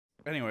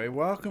Anyway,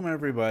 welcome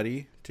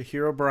everybody to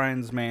Hero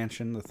Brian's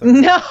Mansion the third.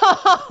 No,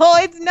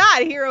 it's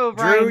not Hero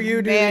Brian's Drew,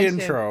 you do Mansion.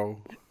 the intro.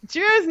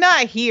 Drew's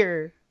not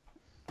here.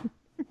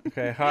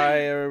 Okay,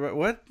 hi everybody.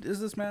 What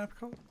is this map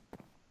called?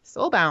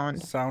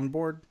 Soulbound.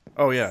 Soundboard?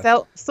 Oh yeah.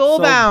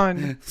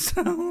 Soulbound.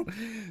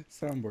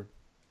 Soundboard.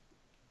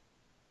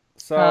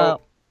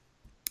 So,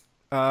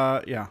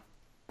 yeah.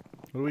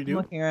 What do we do? I'm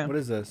looking around. What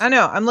is this? I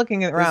know. I'm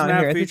looking around this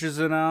map here. features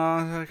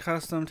a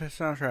custom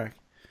soundtrack.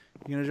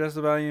 You can adjust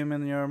the volume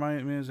in your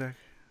music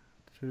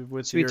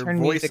with Should we your turn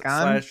voice music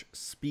on? /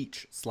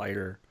 speech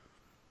slider.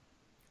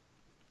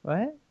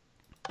 What?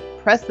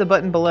 Press the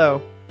button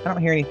below. I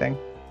don't hear anything.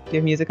 Do you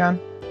have music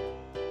on?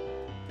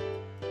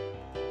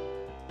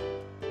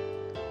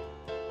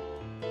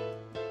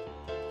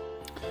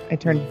 I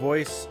turned.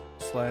 Voice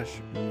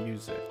 /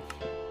 music.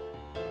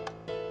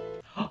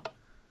 Oh,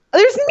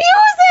 there's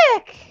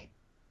music!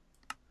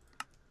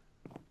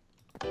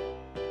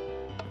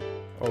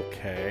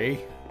 Okay.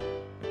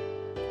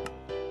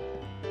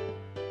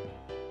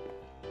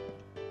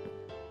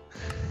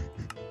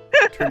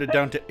 Turned it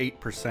down to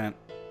 8%.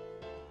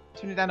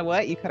 Turn it down to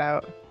what? You cut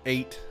out.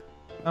 8.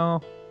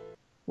 Oh.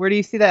 Where do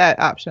you see that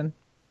option?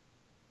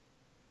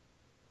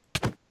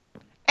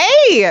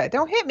 Hey!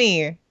 Don't hit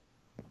me!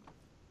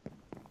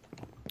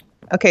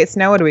 Okay, so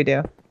now what do we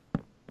do?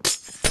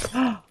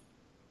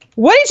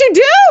 What did you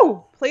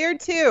do? Player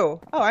 2.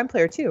 Oh, I'm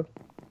player 2.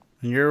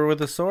 And you're with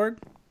the sword?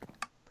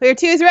 Player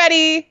 2 is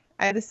ready.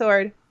 I have the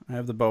sword. I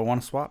have the bow.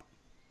 Want to swap?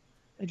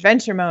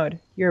 Adventure mode.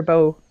 You're a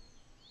bow.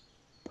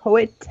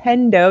 Poet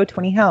Tendo,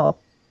 20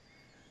 health.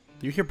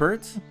 Do you hear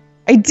birds?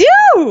 I do!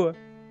 I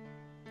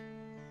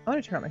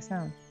want to turn up my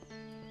sound.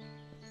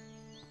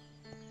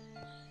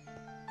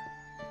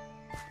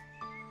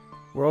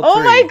 World Oh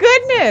 3. my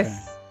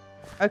goodness!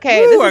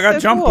 Okay, Woo, this is I got so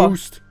jump cool.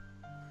 boost.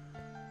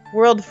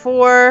 World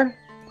 4.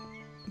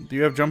 Do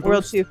you have jump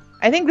World boost? 2.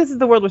 I think this is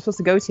the world we're supposed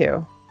to go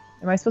to.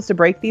 Am I supposed to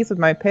break these with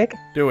my pick?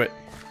 Do it.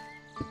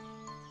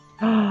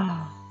 Do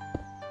I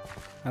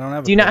don't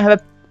have you not have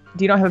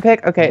a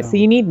pick? Okay, No. so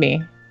you need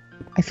me.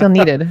 I feel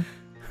needed.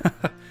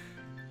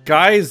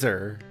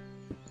 Geyser.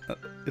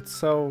 It's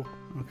so...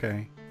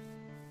 Okay.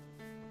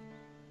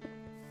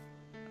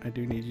 I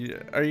do need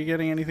you. Are you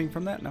getting anything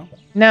from that? No?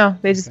 No,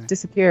 they just Okay.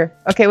 disappear.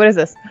 Okay, what is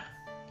this?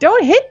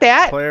 Don't hit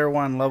that! Player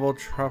 1, level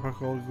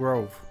Tropical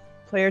Grove.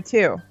 Player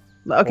 2.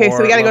 Okay, so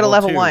Or we gotta go to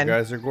level 2, 1.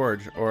 Geyser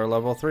Gorge. Or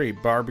level 3,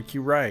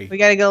 Barbecue Ray. We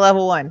gotta go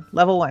level 1.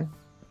 Level 1.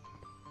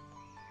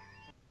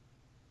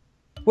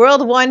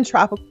 World 1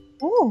 tropical.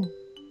 Ooh.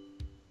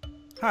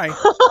 Hi. This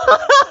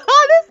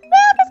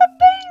map is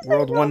amazing!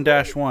 World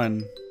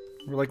 1-1.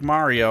 We're like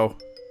Mario.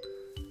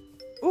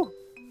 Ooh.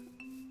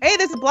 Hey,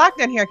 there's a block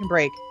down here I can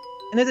break.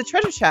 And there's a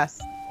treasure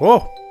chest.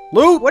 Whoa!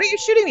 Loot! What are you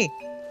shooting me?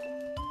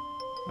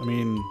 I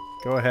mean,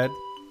 go ahead.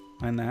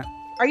 Mind that.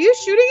 Are you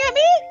shooting at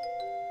me?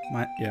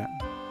 Yeah.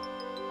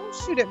 Don't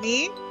shoot at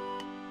me.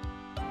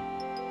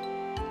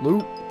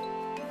 Loot.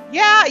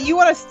 Yeah, you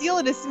want to steal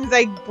it as soon as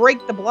I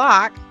break the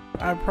block.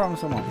 I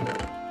promise I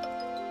won't.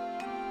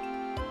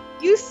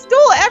 You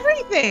stole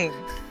everything.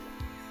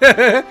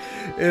 It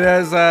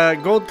has a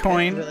gold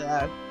coin. That's really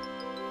loud.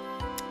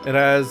 It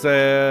has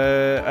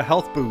a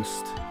health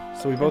boost.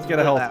 So we both That's get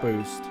a really health loud.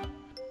 boost.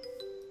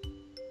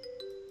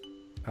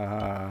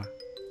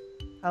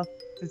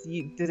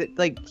 Does it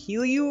like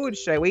heal you? Or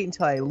should I wait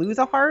until I lose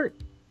a heart?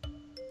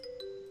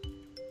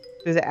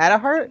 Does it add a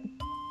heart?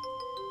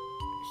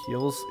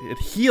 Heals. It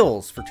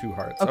heals for 2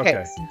 hearts. Okay,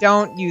 Okay. so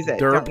don't use it.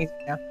 Derp. Don't use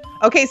it now.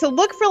 Okay, so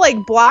look for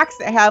like blocks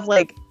that have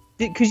like.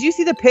 Could you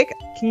see the pick?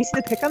 Can you see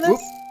the pick on this?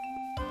 Whoop.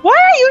 Why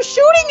are you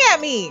shooting at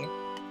me?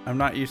 I'm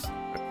not used.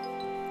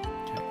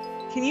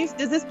 Can you?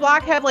 Does this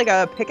block have like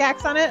a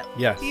pickaxe on it?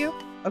 Yes. To you?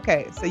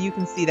 Okay, so you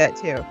can see that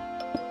too.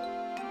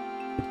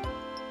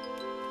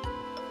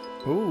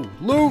 Ooh,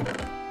 loot!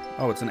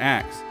 Oh, it's an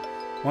axe.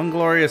 One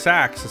glorious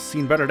axe has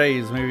seen better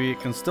days. Maybe it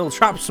can still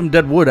chop some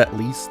dead wood at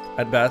least,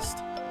 at best.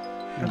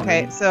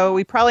 Okay, so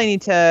we probably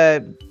need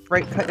to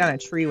cut down a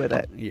tree with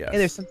it. Yes. Hey,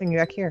 there's something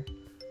back here.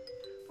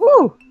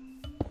 Woo!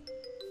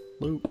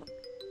 Loot.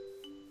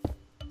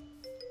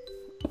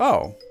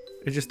 Oh,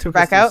 it just took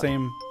Back us to out? the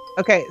same.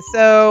 Okay,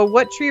 so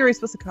what tree are we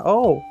supposed to cut?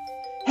 Oh.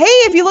 Hey,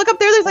 if you look up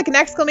there, there's like an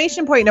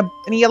exclamation point in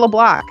a yellow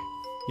block.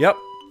 Yep.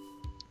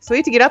 So we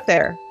have to get up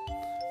there.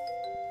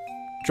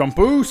 Jump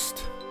boost.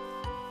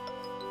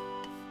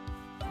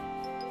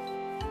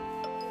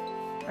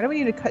 Why do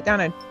we need to cut down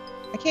a...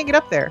 I can't get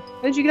up there.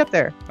 How did you get up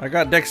there? I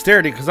got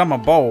dexterity because I'm a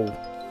bow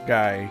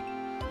guy.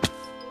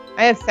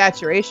 I have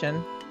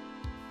saturation.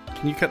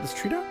 Can you cut this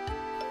tree down?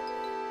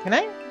 Can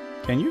I?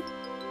 Can you?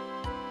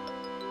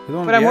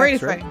 But I'm worried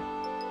if I...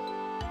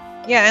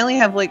 Yeah, I only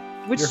have like...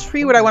 Which You're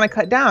tree would I want to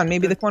cut down?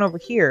 Maybe the one over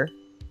here.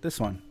 This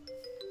one.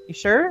 You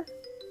sure?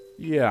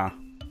 Yeah.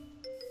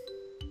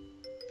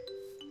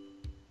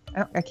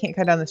 I can't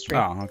cut down this tree.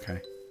 Oh, okay.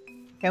 Okay,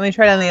 let me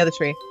try down the other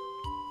tree.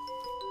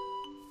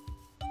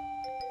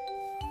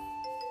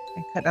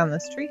 I cut down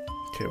this tree.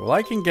 Okay, well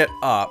I can get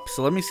up,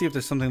 so let me see if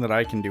there's something that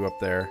I can do up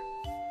there.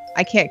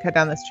 I can't cut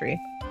down this tree.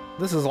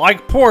 This is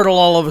like Portal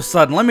all of a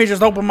sudden. Let me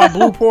just open my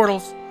blue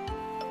portals.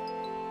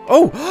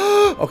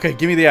 Oh! Okay,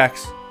 give me the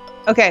axe.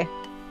 Okay.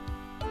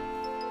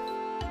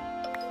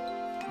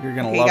 You're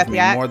gonna love me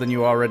more than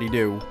you already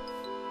do.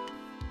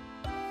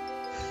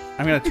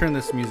 I'm gonna turn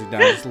this music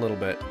down just a little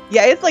bit.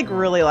 Yeah, it's like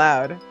really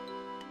loud.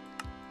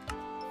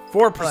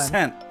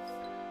 4%.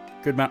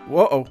 Good amount.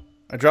 Whoa!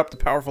 I dropped the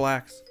powerful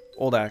axe.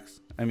 Old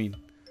axe. I mean,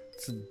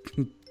 it's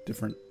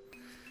different.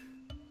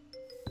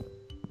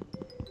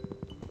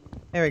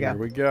 There we go. There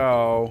we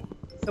go.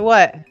 So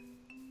what?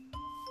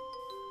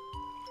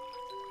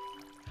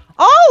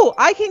 Oh,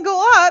 I can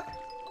go up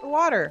the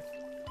water.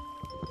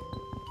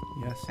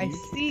 Yes. I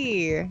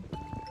see.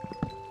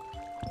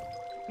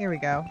 Here we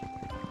go.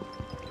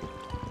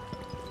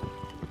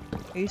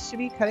 You should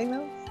be cutting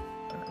those?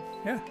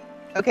 Yeah.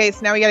 Okay, so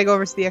now we gotta go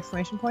over to the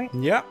exclamation point.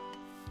 Yep.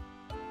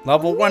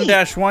 Level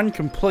 1-1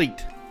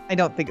 complete. I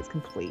don't think it's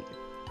complete.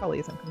 Probably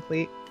isn't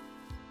complete.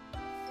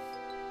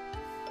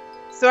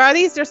 So are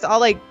these just all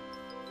like...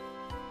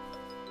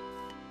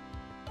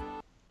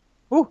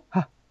 Ooh,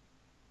 huh.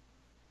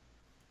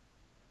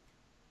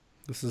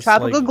 This is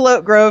Tropical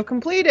like, Grove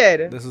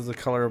completed. This is the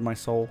color of my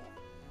soul.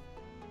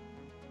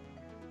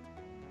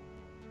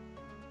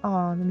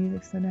 Oh, the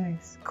music's so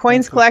nice.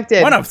 Coins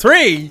collected. 1 of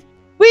 3.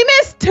 We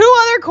missed 2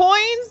 other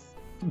coins.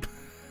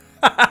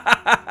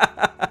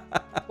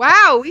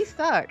 Wow, we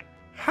suck.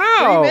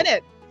 How? 3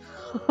 minutes.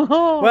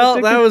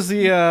 Well, that was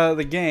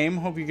the game.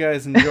 Hope you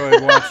guys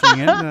enjoyed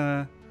watching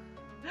it.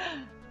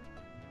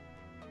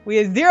 We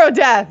had 0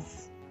 deaths.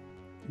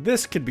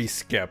 This could be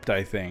skipped,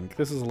 I think.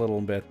 This is a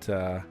little bit...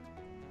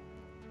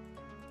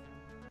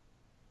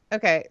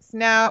 Okay, so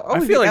now... Oh,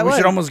 I feel like we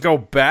should almost go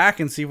back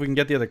and see if we can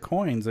get the other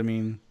coins. I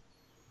mean...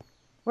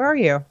 Where are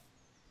you?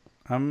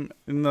 I'm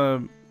in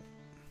the...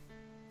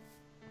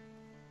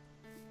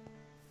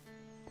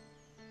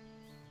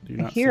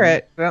 I hear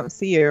it, but I don't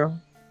see you.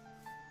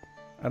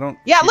 I don't...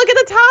 Yeah, look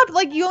at the top!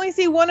 Like, you only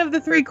see 1 of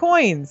the 3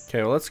 coins.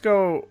 Okay, well, let's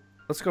go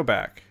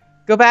back.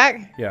 Go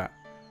back? Yeah.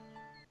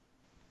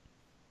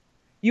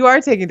 You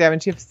are taking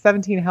damage. You have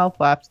 17 health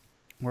left.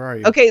 Where are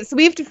you? Okay, so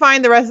we have to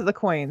find the rest of the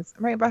coins.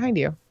 I'm right behind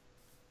you.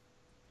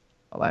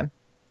 Hold on.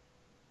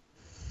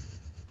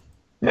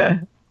 Yeah.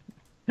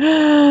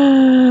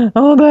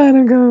 Hold on,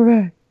 I'm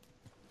coming back.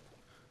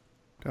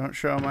 Don't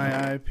show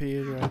my IP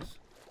address.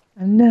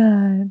 I'm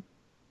not.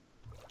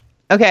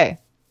 Okay.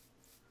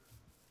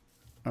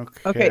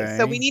 Okay. Okay,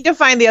 so we need to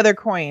find the other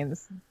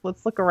coins.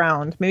 Let's look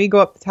around. Maybe go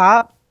up the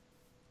top.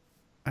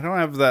 I don't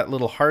have that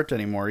little heart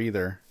anymore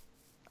either.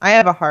 I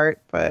have a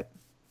heart, but...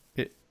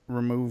 It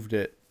removed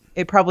it.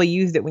 It probably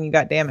used it when you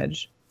got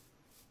damaged.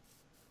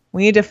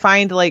 We need to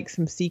find, like,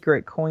 some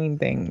secret coin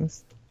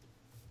things.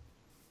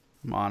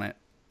 I'm on it.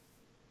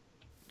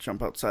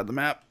 Jump outside the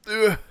map.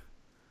 Ugh.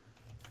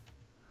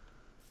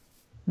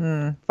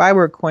 If I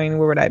were a coin,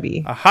 where would I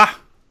be? Aha!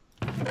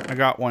 I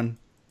got one.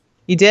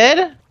 You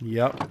did?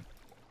 Yep.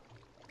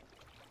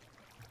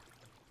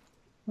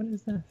 What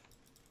is this?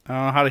 I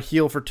don't know how to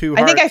heal for 2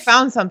 hearts. I think I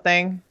found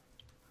something.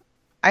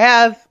 I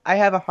have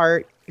a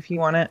heart if you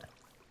want it.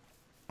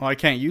 Well, I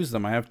can't use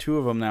them. I have 2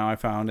 of them now I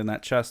found in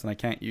that chest, and I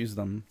can't use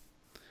them.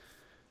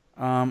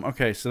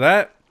 Okay, so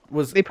that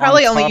was They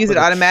probably on only top use of it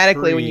the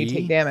automatically when you tree.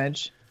 take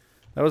damage.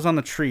 That was on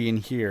the tree in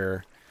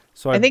here.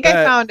 So I think I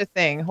found a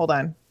thing. Hold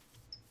on.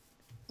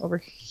 Over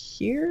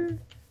here?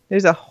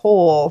 There's a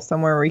hole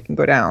somewhere where you can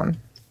go down.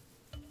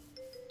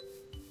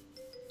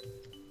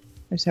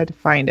 I just had to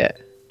find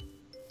it.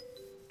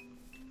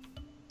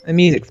 The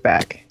music's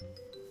back.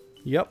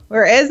 Yep.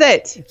 Where is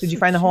it? Did you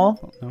find the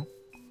hole? No.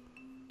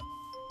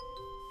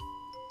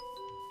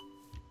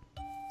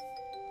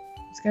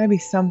 There's gotta be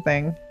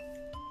something.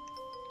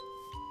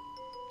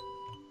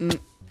 I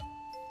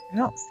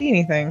don't see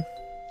anything.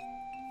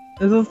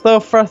 This is so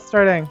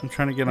frustrating. I'm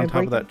trying to get on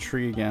top of that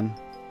tree again.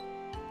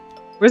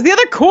 Where's the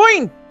other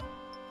coin?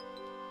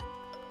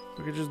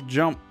 We could just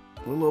jump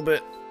a little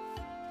bit.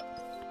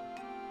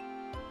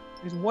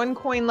 There's 1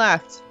 coin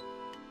left.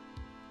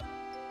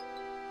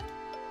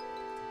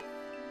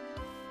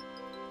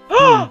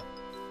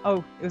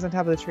 Oh, it was on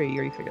top of the tree. You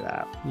already figured that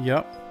out.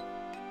 Yep.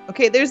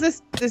 Okay, there's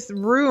this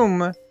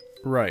room.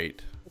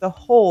 Right. With a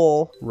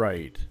hole.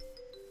 Right.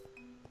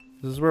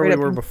 This is where Right we up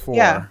were before.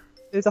 Yeah.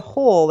 There's a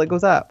hole that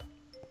goes up.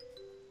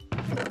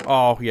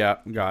 Oh, yeah.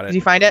 Got it. Did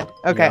you find it?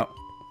 Okay. Yep.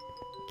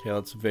 Okay,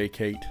 let's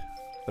vacate.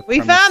 We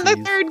found the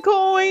 3rd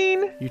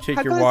coin. You take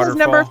How your come waterfall. It says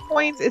number of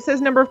coins. It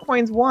says number of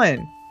coins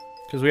 1.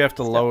 Because we have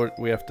to load.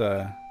 We have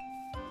to.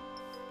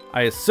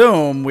 I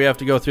assume we have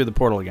to go through the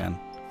portal again,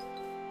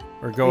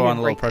 or go on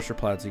the little pressure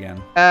plats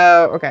again.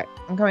 Oh, okay.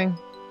 I'm coming.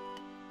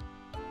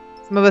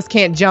 Some of us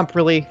can't jump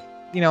really,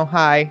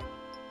 high.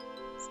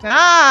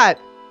 Stop!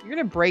 You're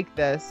gonna break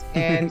this,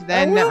 and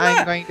then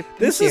I'm going to.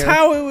 This is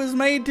how it was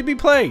made to be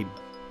played.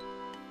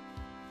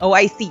 Oh,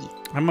 I see.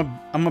 I'm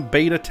a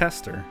beta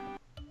tester.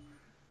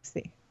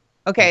 See.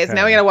 Okay, so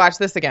now we gotta watch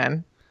this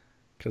again.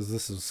 Because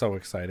this is so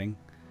exciting.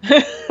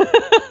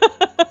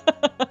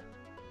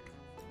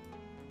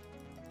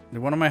 Did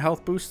one of my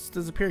health boosts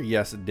disappear?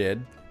 Yes, it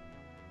did.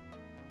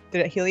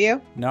 Did it heal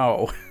you?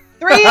 No.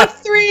 3 of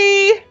 3.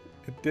 It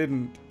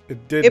didn't.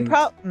 It didn't. It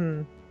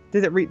probably.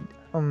 Does it read?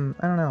 I don't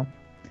know.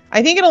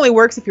 I think it only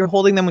works if you're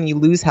holding them when you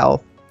lose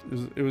health.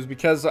 It was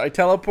because I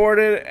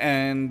teleported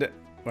and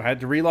I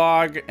had to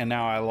relog, and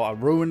now I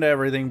ruined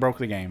everything, broke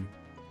the game.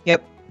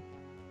 Yep.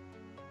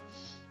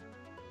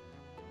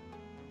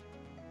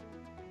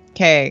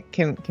 Okay,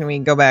 can we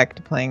go back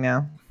to playing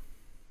now?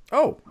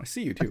 Oh, I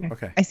see you too.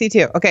 Okay. I see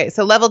 2. Okay,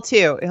 so level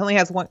 2, it only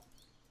has 1.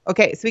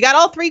 Okay, so we got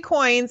all 3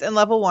 coins in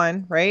level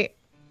 1, right?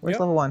 Where's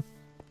level 1?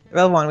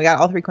 Level 1, we got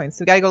all 3 coins.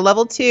 So we got to go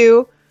level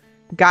 2,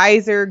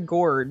 Geyser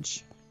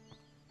Gorge.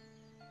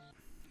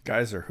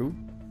 Geyser who?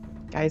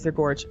 Geyser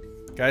Gorge.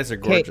 Geyser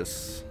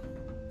gorgeous.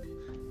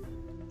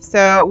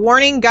 So,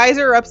 warning,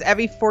 geyser erupts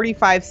every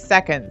 45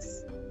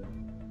 seconds.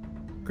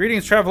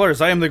 Greetings,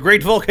 travelers. I am the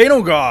great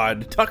volcano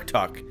god, Tuk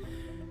Tuk.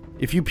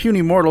 If you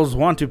puny mortals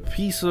want a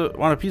piece of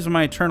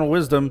my eternal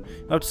wisdom,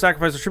 you have to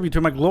sacrifice a tribute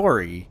to my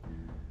glory.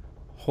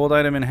 Hold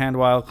item in hand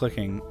while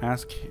clicking.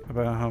 Ask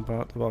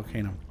about the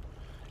volcano.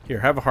 Here,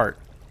 have a heart.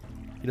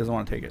 He doesn't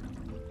want to take it.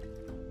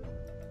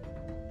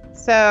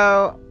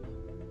 So,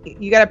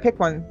 you gotta pick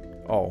one.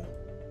 Oh.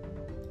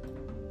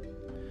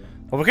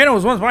 The volcano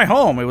was once my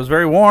home. It was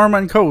very warm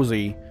and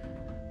cozy.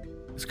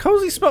 Is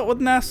cozy spelt with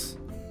an S?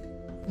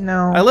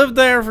 No. I lived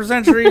there for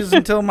centuries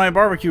until my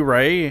barbecue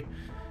Ray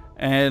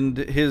and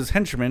his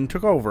henchmen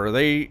took over.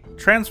 They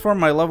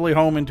transformed my lovely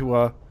home into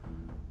a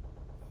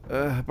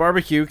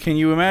barbecue. Can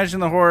you imagine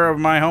the horror of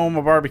my home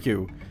a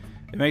barbecue?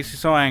 It makes me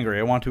so angry.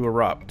 I want to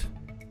erupt.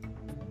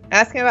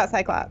 Ask him about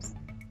Cyclops.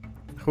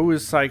 Who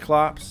is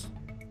Cyclops?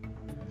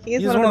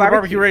 He's one of the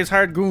barbecue Ray's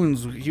hired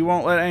goons. He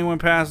won't let anyone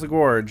pass the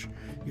gorge.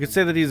 You could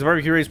say that he's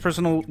barbecue Ray's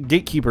personal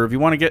gatekeeper. If you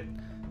want to get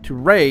to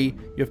Ray,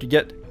 you have to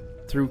get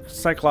through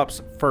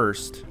Cyclops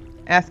first.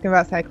 Ask him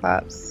about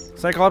Cyclops.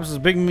 Cyclops is a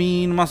big,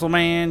 mean muscle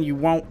man. You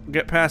won't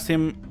get past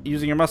him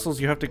using your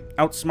muscles. You have to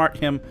outsmart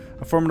him.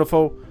 A formidable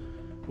foe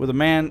with a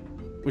man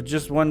with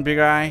just one big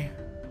eye.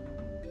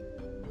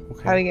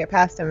 Okay. How do you get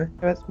past him?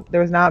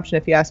 There was an option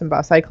if you asked him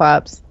about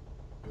Cyclops.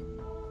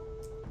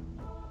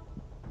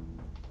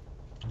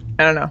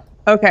 I don't know.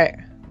 Okay.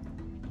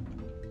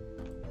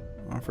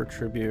 Offer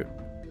tribute.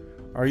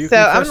 Are you So,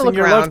 confessing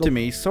your love to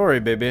me? Sorry,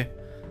 baby.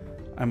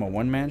 I'm a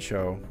one-man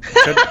show.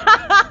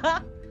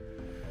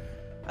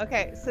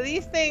 Okay, so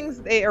these things,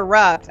 they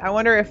erupt. I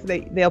wonder if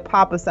they'll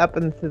pop us up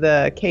into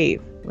the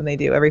cave when they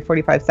do, every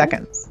 45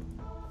 seconds.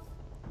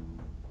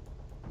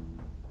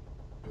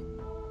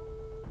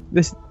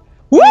 This...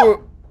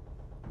 Woo!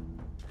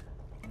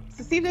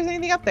 So see if there's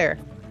anything up there.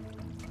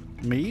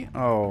 Me?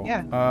 Oh.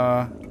 Yeah.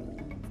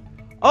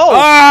 Oh!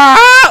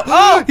 Ah!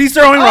 Oh! He's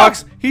throwing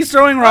rocks. He's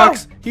throwing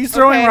rocks. He's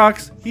throwing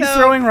rocks. He's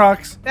throwing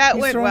rocks. That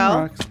went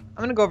well. I'm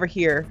gonna go over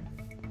here.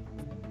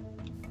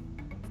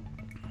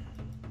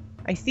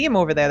 I see him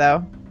over there,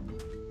 though.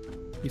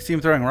 You see him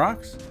throwing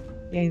rocks?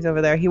 Yeah, he's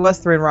over there. He was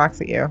throwing rocks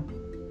at you.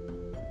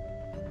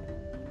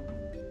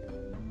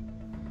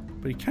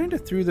 But he kind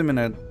of threw them in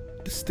a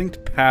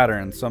distinct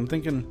pattern, so I'm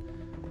thinking...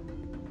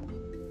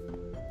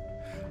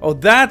 Oh,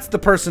 that's the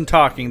person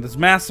talking. This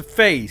massive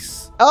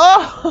face.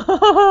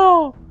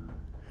 Oh!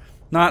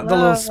 Not the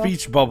little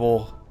speech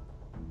bubble.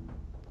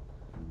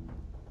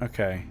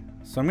 Okay.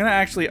 So I'm going to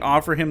actually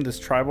offer him this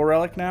tribal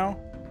relic now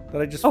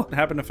that I just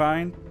happened to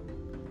find.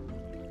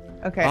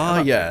 Okay.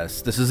 Ah,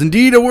 yes. This is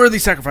indeed a worthy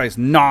sacrifice.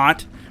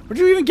 Not. Where'd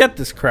you even get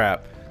this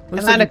crap?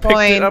 Looks like you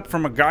picked it up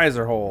from a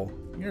geyser hole.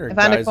 You're a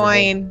found a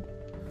coin.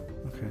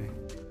 Okay.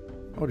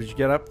 Oh, did you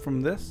get up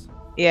from this?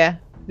 Yeah.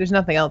 There's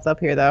nothing else up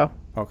here, though.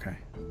 Okay.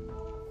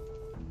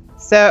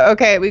 So,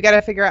 okay, we got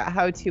to figure out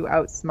how to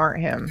outsmart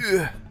him.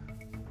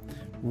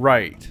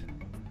 Right.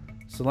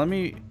 So let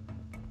me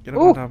get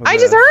up on top of I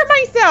just hurt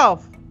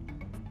myself!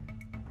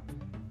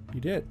 You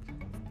did.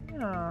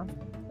 Oh,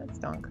 that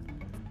stunk.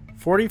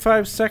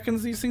 45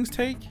 seconds these things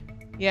take?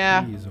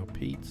 Yeah. Jeez, oh,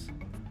 Pete's.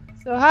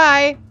 So,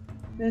 hi,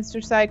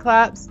 Mr.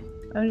 Cyclops.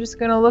 I'm just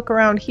going to look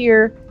around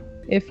here,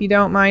 if you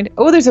don't mind.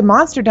 Oh, there's a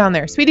monster down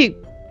there. Sweetie,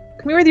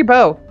 come here with your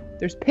bow.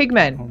 There's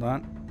pigmen. Hold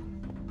on.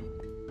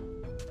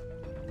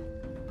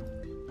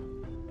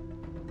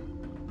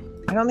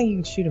 I don't think you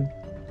can shoot him.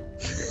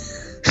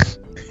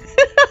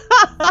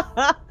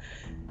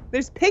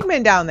 There's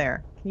pigmen down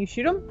there. Can you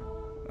shoot them?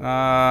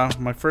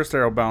 My first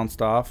arrow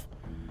bounced off.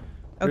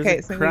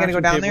 Okay, so we're gonna go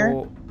down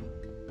there?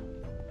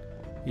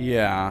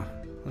 Yeah.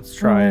 Let's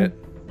try it.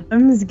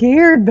 I'm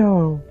scared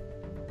though.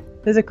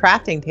 There's a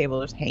crafting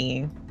table just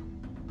hanging.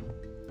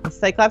 The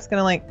Cyclops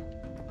gonna like...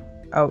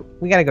 Oh,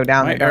 we gotta go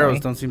down there, My arrows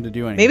don't seem to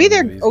do anything. Maybe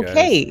they're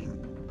okay.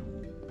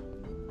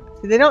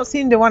 See, they don't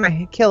seem to want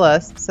to kill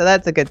us, so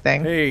that's a good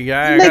thing. Hey,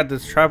 guy, I got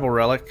this tribal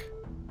relic.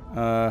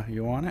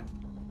 You want it?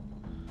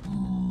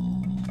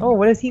 Oh,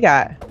 what does he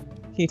got?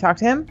 Can you talk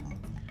to him?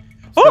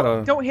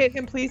 Don't hit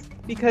him, please,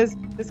 because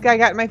this guy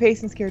got in my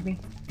face and scared me.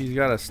 He's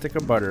got a stick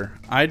of butter.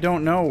 I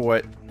don't know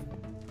what...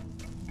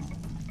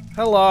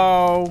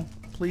 Hello?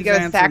 Please you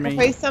gotta answer me.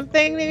 sacrifice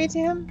something maybe to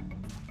him?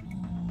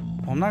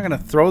 Well, I'm not gonna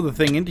throw the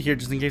thing into here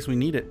just in case we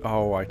need it.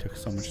 Oh, I took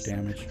so much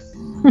damage.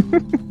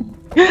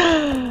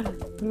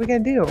 What are we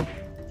gonna do?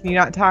 Can you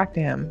not talk to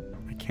him?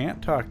 I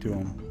can't talk to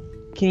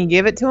him. Can you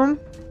give it to him?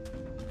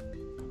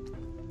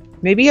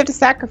 Maybe you have to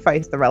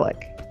sacrifice the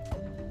relic.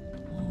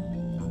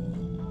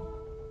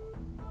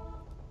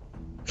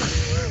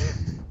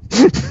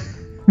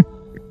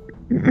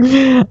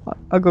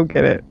 I'll go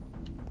get it.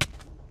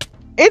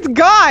 It's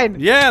gone!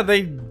 Yeah,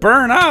 they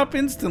burn up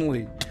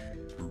instantly.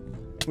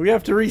 We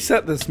have to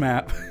reset this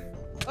map.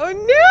 Oh no,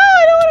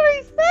 I don't want to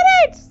reset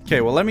it!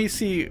 Okay, well let me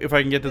see if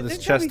I can get to this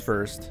chest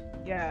first.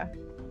 Yeah.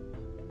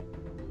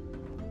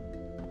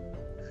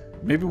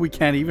 Maybe we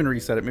can't even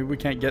reset it. Maybe we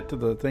can't get to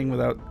the thing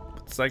without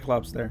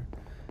Cyclops there.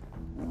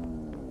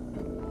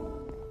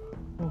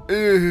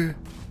 Ugh.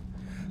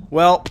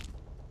 Well.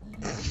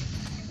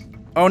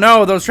 Oh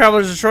no, those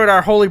travelers destroyed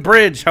our holy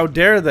bridge. How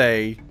dare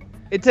they?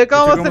 It took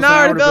almost an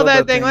hour to build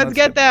that thing. Let's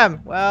get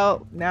them.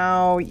 Well,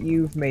 now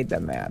you've made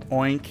them mad.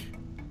 Oink.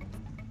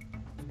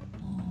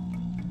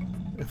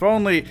 If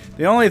only,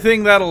 the only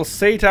thing that'll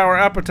sate our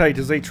appetite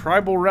is a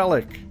tribal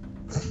relic.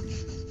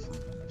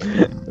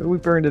 We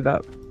burned it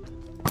up.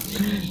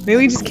 Maybe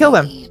we just kill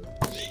them.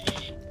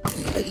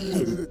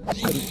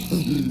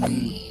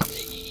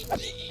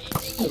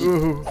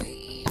 Ooh.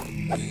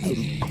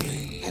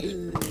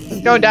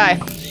 Don't die.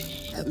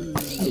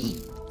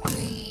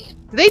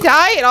 Did they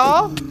die at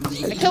all?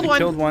 I killed one.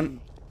 Killed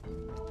one.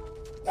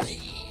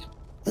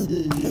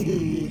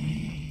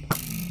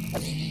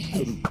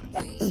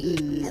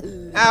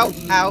 Ow,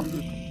 ow.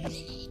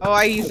 Oh,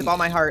 I used up all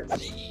my hearts.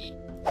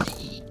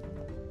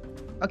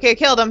 Okay, I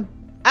killed him.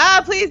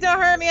 Ah, please don't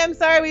hurt me. I'm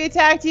sorry we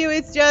attacked you.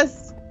 It's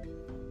just...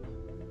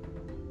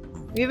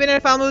 We've been in a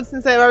foul mood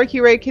since that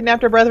barbecue raid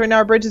kidnapped our brother, and now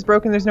our bridge is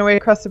broken. There's no way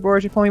across the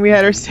board. If only we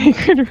had our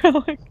sacred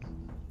relic.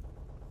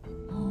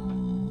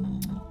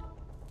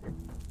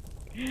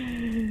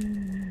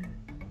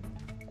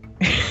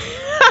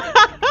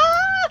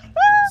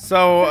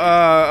 So,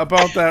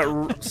 about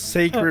that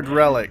sacred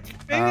relic.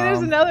 Maybe there's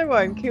another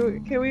one.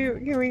 Can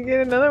we get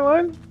another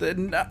one?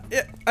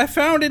 I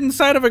found it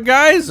inside of a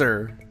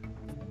geyser.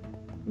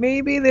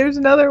 Maybe there's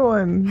another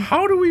one.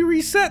 How do we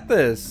reset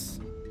this?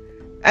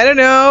 I don't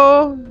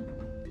know.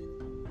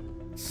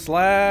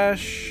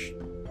 Slash...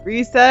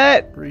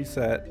 Reset?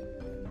 Reset.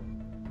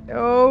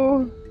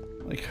 No.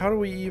 Like, how do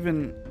we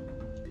even...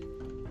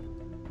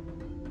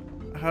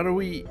 How do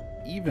we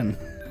even...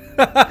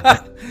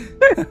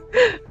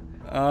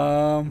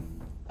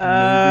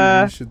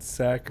 Maybe we should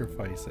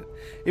sacrifice it.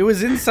 It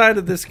was inside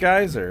of this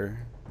geyser.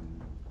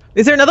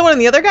 Is there another one in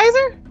the other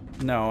geyser?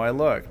 No, I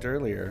looked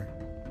earlier.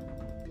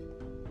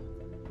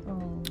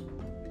 Oh.